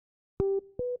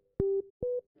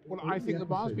Well, I think the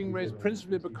bar is being raised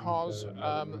principally because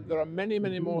there are many,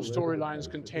 many more storylines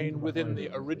contained within the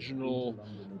original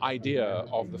idea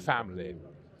of the family.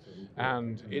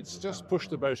 And it's just pushed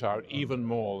the boat out even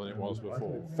more than it was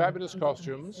before. Fabulous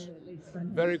costumes,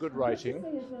 very good writing,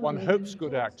 one hopes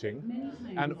good acting,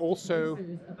 and also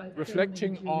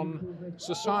reflecting on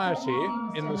society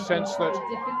in the sense that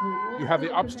you have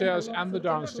the upstairs and the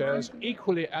downstairs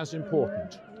equally as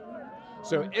important.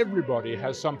 So everybody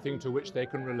has something to which they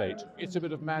can relate. It's a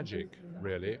bit of magic,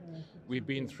 really. We've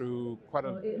been through quite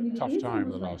a tough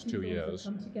time the last 2 years,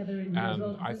 and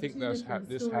I think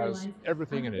this has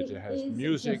everything in it. It has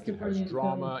music, it has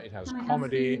drama, it has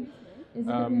comedy.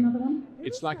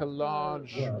 It's like a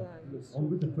large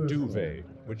duvet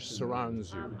which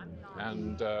surrounds you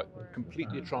and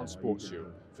completely transports you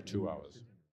for 2 hours.